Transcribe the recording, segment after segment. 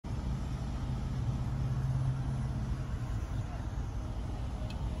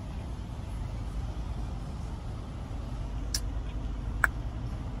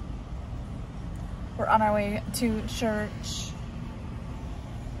on our way to church.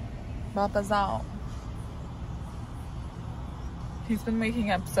 Papa's out. He's been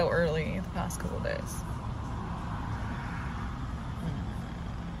waking up so early the past couple of days.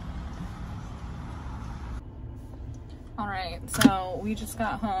 Alright, so we just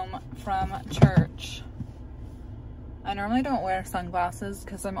got home from church. I normally don't wear sunglasses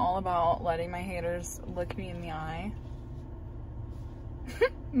because I'm all about letting my haters look me in the eye.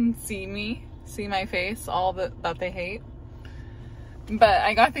 And see my face, all that they hate. But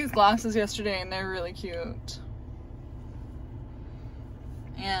I got these glasses yesterday and they're really cute.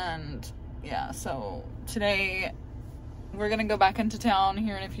 And yeah, so today we're gonna go back into town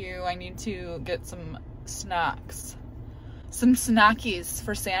here in a few. I need to get some snacks. Some snackies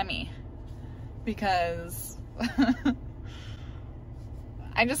for Sammy. Because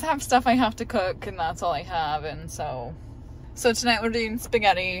I just have stuff I have to cook and that's all I have. And so tonight we're doing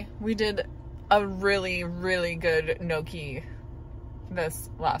spaghetti. We did a really, really good gnocchi this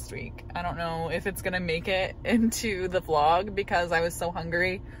last week. I don't know if it's gonna make it into the vlog because I was so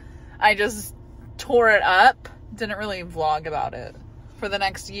hungry. I just tore it up. Didn't really vlog about it. For the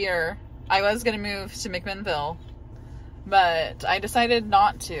next year, I was gonna move to McMinnville, but I decided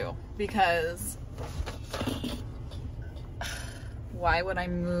not to because why would I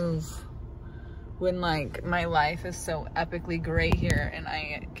move when like my life is so epically great here and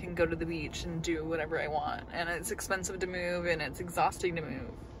I can go to the beach and do whatever I want, and it's expensive to move and it's exhausting to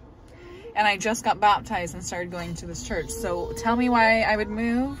move. And I just got baptized and started going to this church. So tell me why I would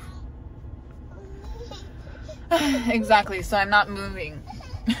move? Exactly, so I'm not moving.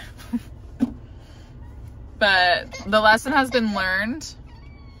 But the lesson has been learned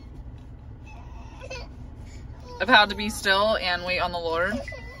of how to be still and wait on the Lord.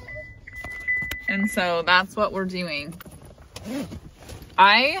 And so that's what we're doing.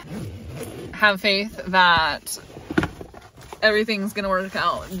 I have faith that everything's gonna work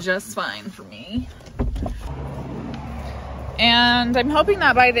out just fine for me. And I'm hoping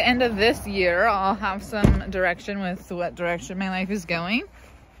that by the end of this year, I'll have some direction with what direction my life is going.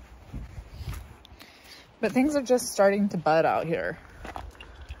 But things are just starting to bud out here.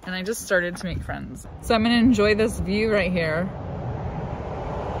 And I just started to make friends. So I'm gonna enjoy this view right here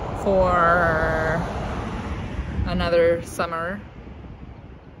for another summer.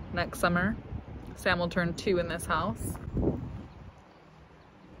 Next summer. Sam will turn 2 in this house.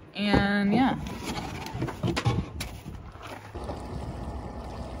 And yeah.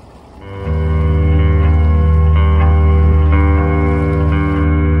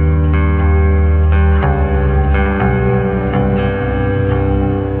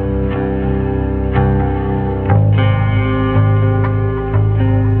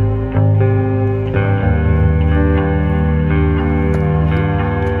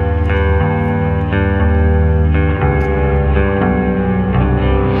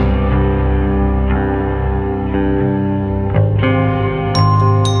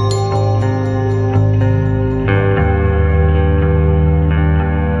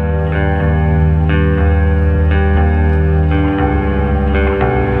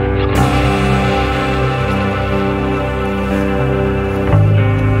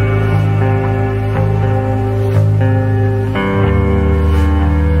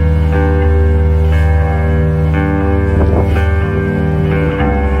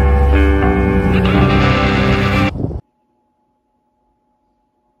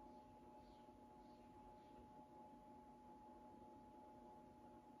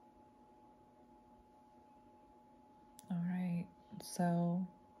 So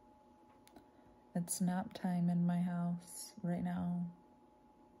it's nap time in my house right now.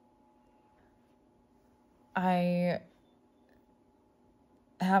 I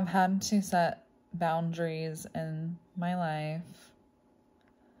have had to set boundaries in my life,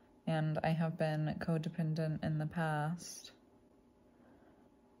 and I have been codependent in the past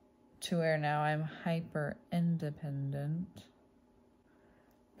to where now I'm hyper independent.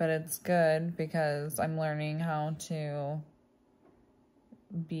 But it's good because I'm learning how to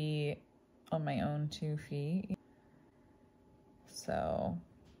be on my own 2 feet. So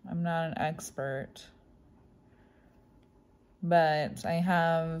I'm not an expert, but I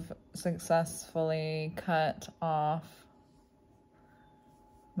have successfully cut off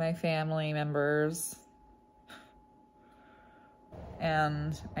my family members,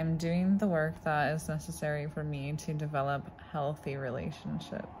 and I'm doing the work that is necessary for me to develop healthy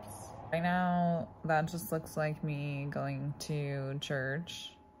relationships. Right now, that just looks like me going to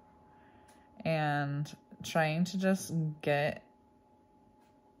church and trying to just get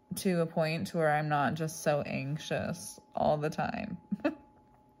to a point to where I'm not just so anxious all the time.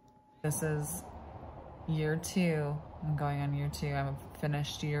 This is year 2. I'm going on year 2. I've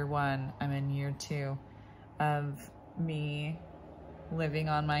finished year 1. I'm in year 2 of me living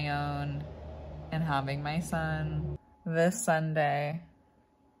on my own and having my son. This Sunday,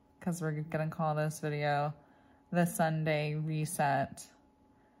 because we're gonna call this video the Sunday reset.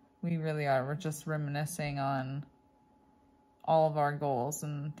 We really are. We're just reminiscing on all of our goals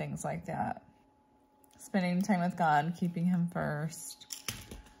and things like that. Spending time with God, keeping Him first,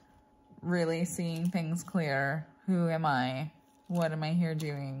 really seeing things clear. Who am I? What am I here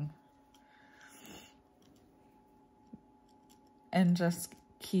doing? And just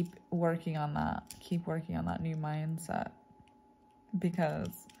keep working on that. Keep working on that new mindset,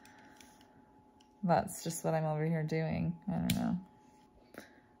 because that's just what I'm over here doing. I don't know.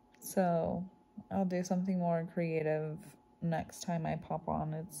 So I'll do something more creative next time I pop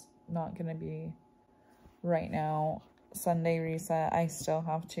on. It's not gonna be right now. Sunday reset. I still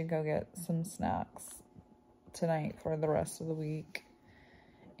have to go get some snacks tonight for the rest of the week.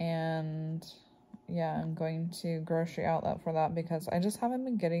 And yeah, I'm going to grocery outlet for that because I just haven't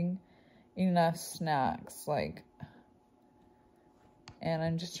been getting enough snacks, like, and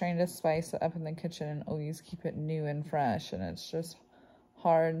I'm just trying to spice it up in the kitchen and always keep it new and fresh, and it's just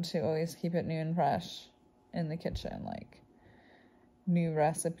hard to always keep it new and fresh in the kitchen. Like, new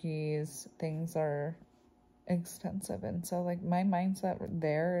recipes, things are expensive, and so like my mindset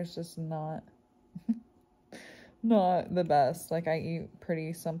there is just not not the best. Like, I eat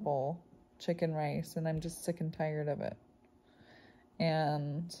pretty simple chicken rice and I'm just sick and tired of it,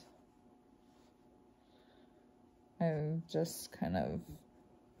 and I've just kind of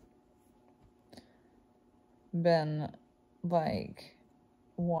been like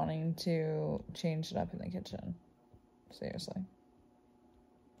wanting to change it up in the kitchen, seriously.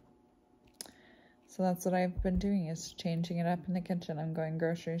 So that's what I've been doing, is changing it up in the kitchen. I'm going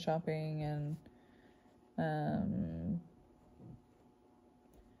grocery shopping and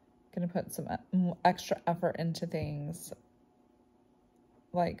gonna put some extra effort into things,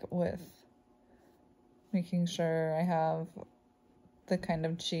 like with making sure I have the kind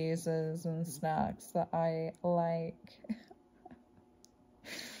of cheeses and snacks that I like.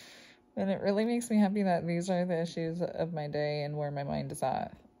 And it really makes me happy that these are the issues of my day and where my mind is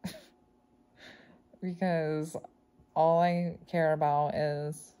at. Because all I care about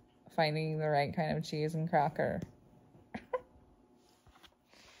is finding the right kind of cheese and cracker.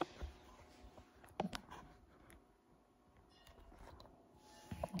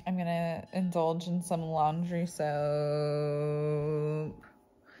 I'm gonna indulge in some laundry soap,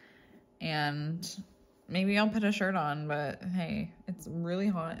 and maybe I'll put a shirt on, but hey, it's really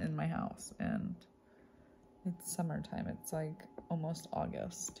hot in my house and it's summertime. It's like almost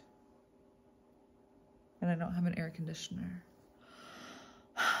August and I don't have an air conditioner.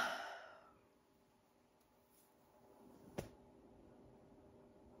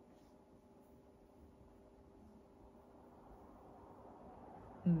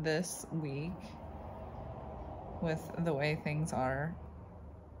 This week, with the way things are,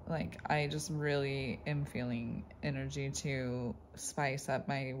 like, I just really am feeling energy to spice up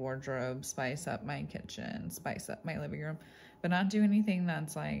my wardrobe, spice up my kitchen, spice up my living room, but not do anything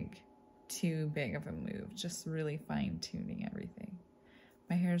that's like too big of a move. Just really fine-tuning everything.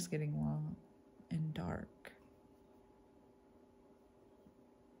 My hair is getting long and dark.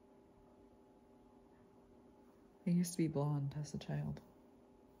 I used to be blonde as a child.